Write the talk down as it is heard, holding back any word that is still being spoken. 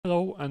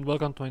and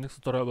welcome to my next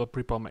tutorial about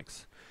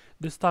PrePoMax.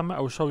 This time I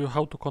will show you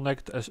how to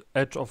connect an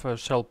edge of a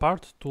shell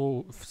part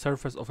to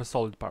surface of a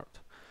solid part.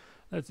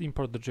 Let's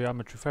import the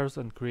geometry first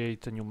and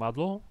create a new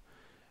model.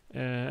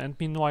 And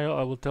meanwhile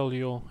I will tell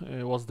you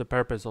what's the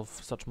purpose of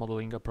such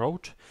modeling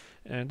approach.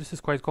 This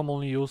is quite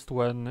commonly used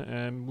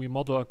when we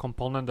model a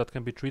component that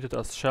can be treated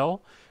as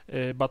shell,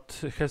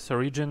 but has a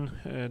region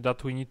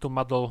that we need to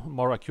model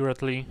more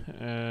accurately.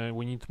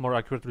 We need more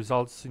accurate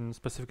results in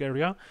specific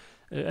area,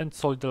 and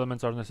solid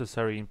elements are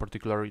necessary in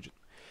particular region.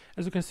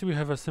 As you can see, we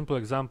have a simple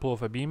example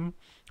of a beam.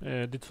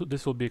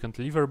 This will be a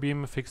cantilever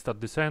beam fixed at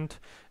this end,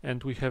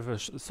 and we have a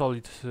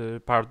solid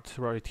part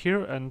right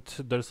here, and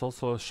there's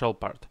also a shell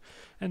part,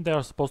 and they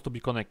are supposed to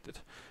be connected.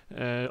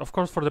 Of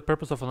course, for the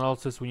purpose of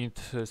analysis, we need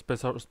a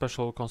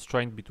special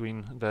constraint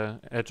between the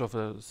edge of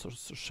the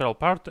shell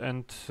part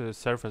and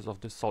surface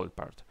of the solid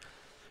part.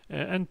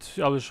 And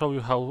I will show you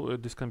how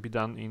this can be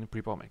done in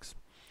PrePoMax.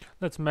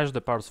 Let's mesh the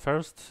parts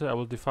first. I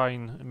will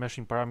define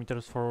meshing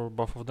parameters for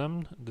both of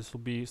them. This will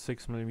be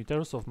 6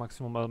 mm of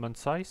maximum element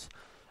size.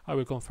 I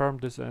will confirm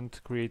this and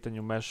create a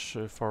new mesh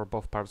for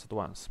both parts at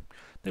once.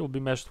 They will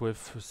be meshed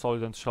with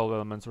solid and shell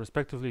elements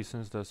respectively,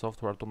 since the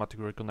software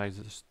automatically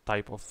recognizes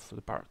type of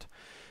the part.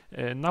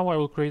 Now I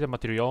will create a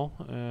material.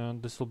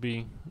 This will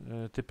be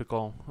a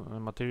typical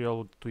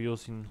material to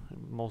use in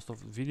most of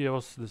the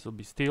videos. This will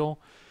be steel,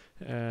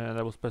 and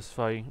I will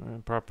specify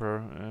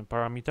proper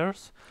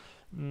parameters.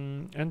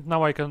 And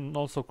now I can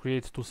also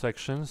create two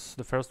sections.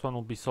 The first one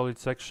will be solid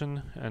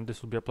section, and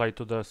this will be applied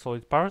to the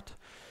solid part.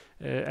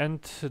 And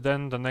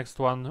then the next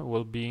one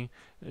will be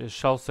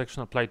shell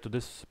section applied to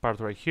this part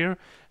right here.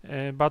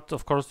 But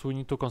of course we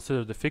need to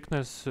consider the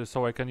thickness,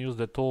 so I can use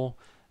the tool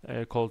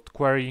called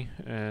query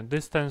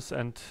distance,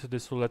 and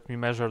this will let me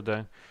measure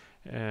the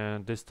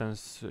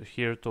distance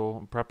here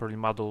to properly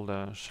model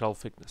the shell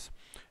thickness.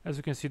 As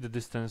you can see, the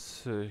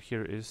distance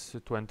here is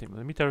 20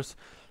 mm,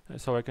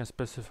 so I can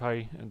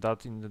specify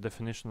that in the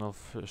definition of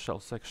shell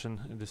section.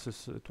 This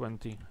is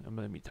 20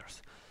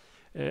 mm,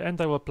 and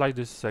I will apply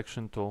this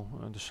section to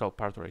the shell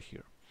part right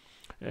here.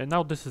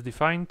 Now this is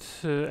defined,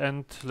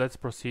 and let's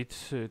proceed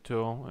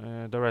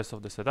to the rest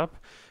of the setup.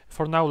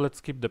 For now, let's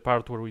skip the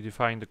part where we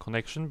define the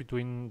connection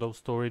between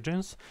those two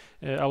regions.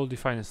 I will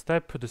define a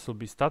step. This will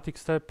be static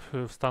step,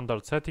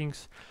 standard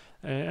settings,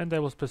 and I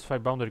will specify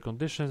boundary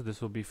conditions.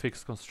 This will be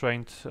fixed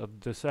constraint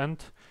at this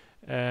end,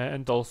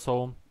 and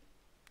also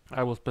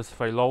I will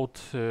specify load.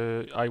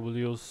 I will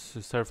use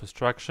surface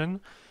traction.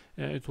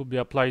 It will be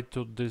applied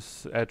to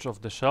this edge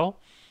of the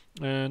shell.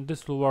 And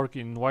this will work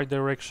in y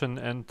direction,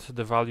 and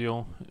the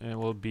value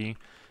will be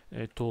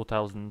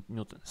 2000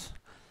 newtons.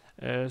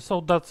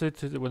 So that's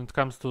it when it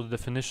comes to the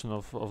definition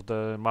of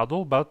the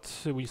model, but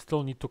we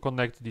still need to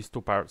connect these two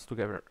parts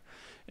together.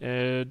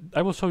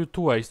 I will show you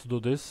two ways to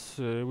do this.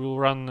 We will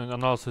run an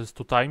analysis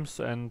 2 times,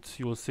 and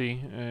you will see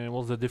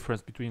what's the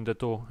difference between the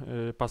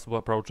two possible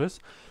approaches.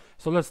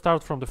 So let's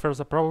start from the first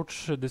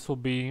approach. This will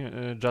be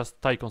just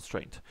tie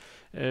constraint.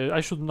 I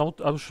should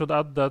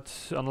add that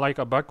unlike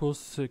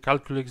Abacus,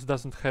 CalculiX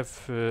doesn't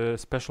have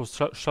special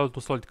shell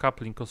to solid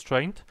coupling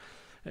constraint,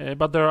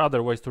 but there are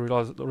other ways to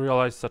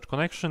realize such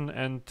connection,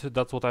 and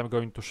that's what I'm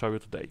going to show you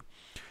today.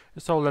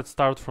 So let's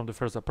start from the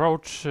first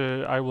approach.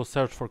 I will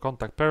search for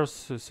contact pairs,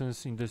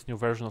 since in this new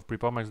version of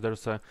PrePoMax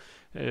there's a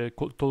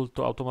tool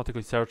to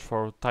automatically search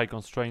for tie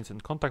constraints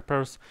and contact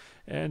pairs,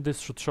 and this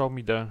should show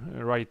me the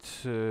right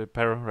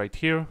pair right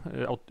here.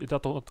 It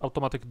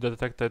automatically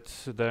detected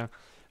the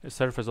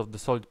surface of the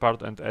solid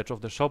part and edge of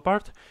the shell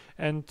part,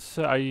 and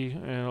I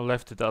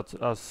left it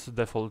as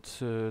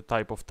default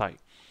type of tie.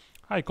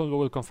 I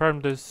will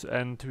confirm this,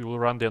 and we will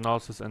run the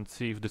analysis and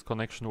see if this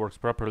connection works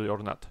properly or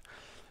not.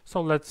 So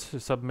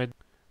let's submit,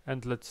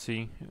 and let's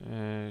see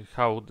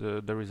how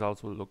the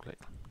results will look like.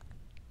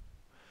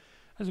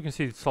 As you can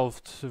see, it's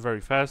solved very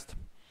fast.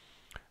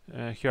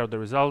 Here are the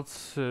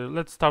results.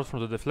 Let's start from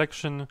the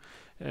deflection.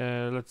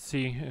 Let's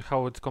see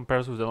how it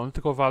compares with the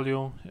analytical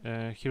value.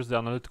 Here's the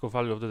analytical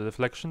value of the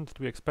deflection that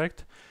we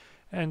expect,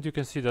 and you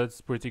can see that it's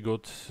pretty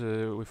good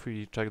if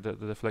we check the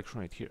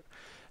deflection right here.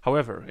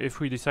 However, if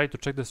we decide to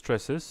check the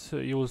stresses,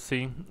 you will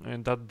see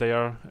that they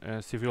are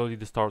severely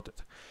distorted.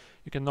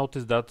 You can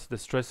notice that the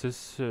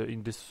stresses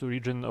in this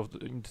region of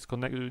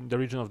the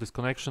region of this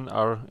connection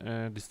are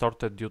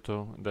distorted due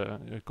to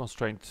the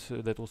constraint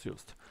that was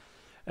used.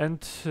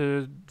 And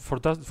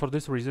for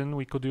this reason,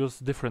 we could use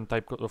different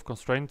type of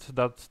constraint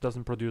that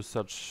doesn't produce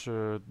such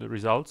the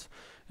results,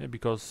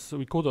 because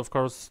we could, of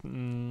course,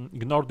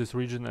 ignore this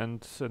region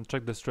and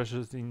check the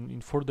stresses in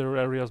further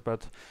areas,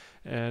 but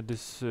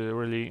this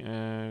really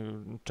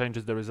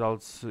changes the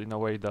results in a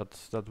way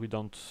that we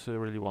don't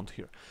really want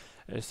here.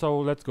 So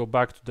let's go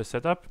back to the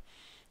setup,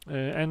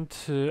 and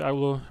I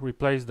will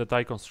replace the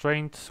tie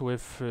constraint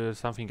with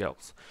something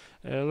else.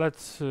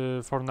 Let's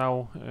for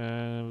now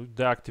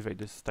deactivate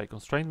this tie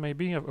constraint.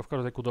 Maybe, of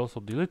course, I could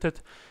also delete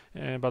it,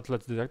 but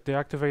let's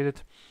deactivate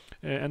it.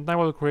 And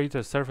now I'll create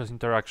a surface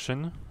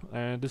interaction.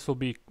 This will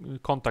be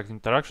contact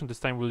interaction. This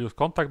time we'll use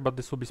contact, but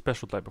this will be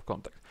special type of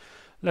contact.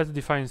 Let's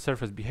define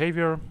surface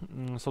behavior.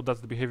 So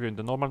that's the behavior in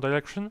the normal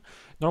direction.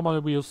 Normally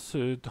we use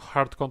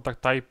hard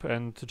contact type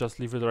and just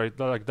leave it right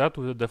like that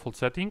with the default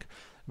setting.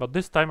 But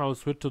this time I will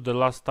switch to the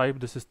last type.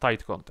 This is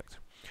tight contact.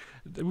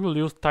 We will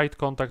use tight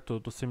contact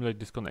to simulate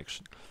this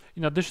connection.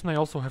 In addition, I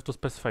also have to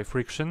specify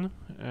friction,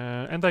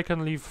 and I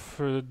can leave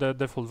the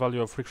default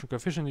value of friction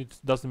coefficient. It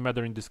doesn't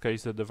matter in this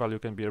case that the value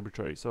can be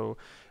arbitrary. So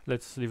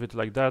let's leave it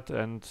like that,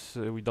 and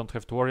we don't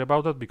have to worry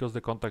about that because the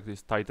contact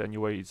is tight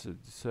anyway.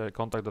 It's a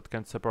contact that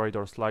can't separate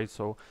or slide,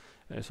 so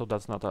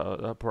that's not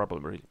a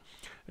problem really.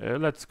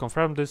 Let's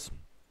confirm this.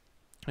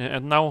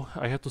 And now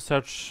I have to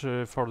search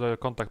for the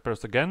contact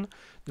pairs again.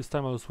 This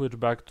time I will switch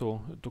back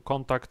to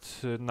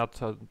contact,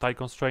 not tie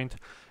constraint.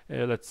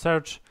 Let's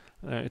search.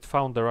 It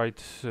found the right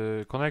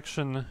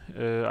connection.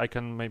 I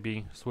can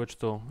maybe switch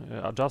to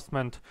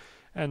adjustment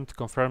and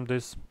confirm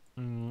this.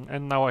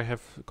 And now I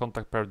have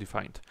contact pair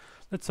defined.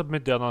 Let's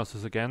submit the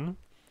analysis again.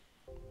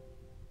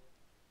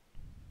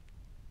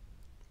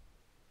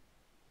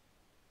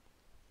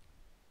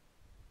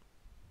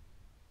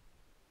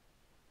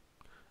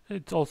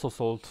 It's also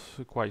solved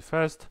quite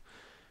fast.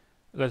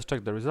 Let's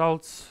check the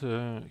results.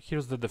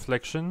 Here's the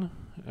deflection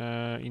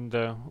in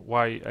the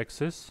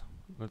y-axis.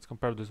 Let's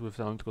compare this with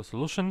the analytical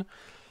solution.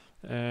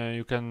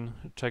 You can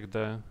check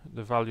the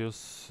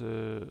values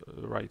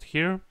right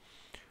here.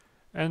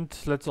 And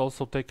let's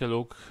also take a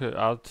look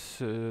at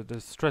the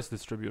stress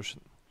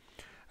distribution.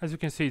 As you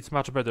can see, it's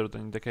much better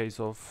than in the case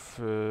of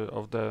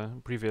the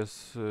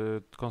previous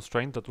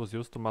constraint that was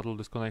used to model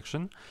this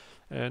connection.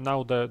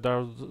 Now there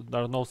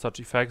are no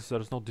such effects.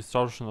 There is no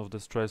distortion of the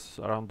stress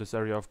around this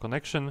area of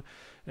connection.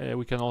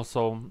 We can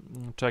also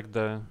check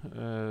the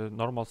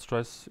normal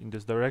stress in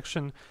this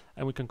direction,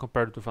 and we can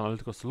compare it with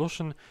analytical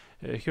solution.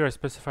 Here I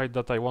specified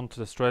that I want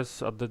the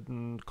stress at the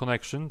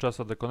connection,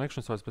 just at the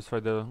connection, so I specify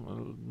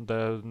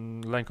the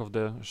length of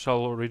the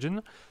shell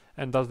region,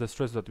 and that's the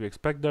stress that we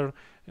expect there.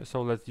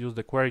 So let's use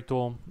the query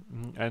tool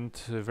and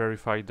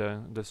verify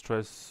the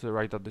stress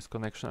right at this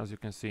connection. As you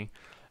can see,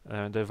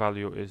 the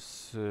value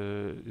is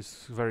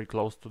very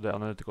close to the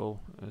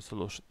analytical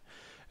solution.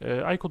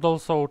 I could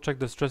also check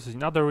the stresses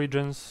in other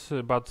regions,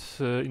 but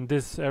in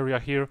this area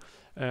here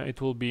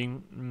it will be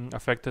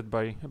affected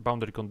by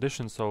boundary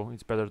conditions, so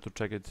it's better to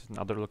check it in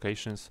other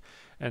locations.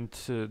 And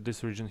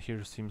this region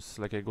here seems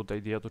like a good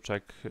idea to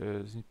check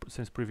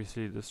since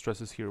previously the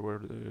stresses here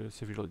were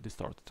severely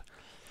distorted.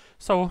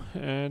 So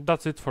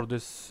that's it for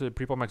this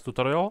PrePoMax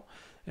tutorial.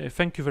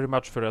 Thank you very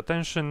much for your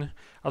attention.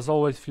 As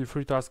always, feel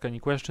free to ask any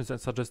questions and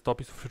suggest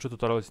topics for future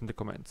tutorials in the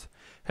comments.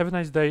 Have a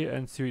nice day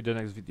and see you in the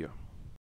next video.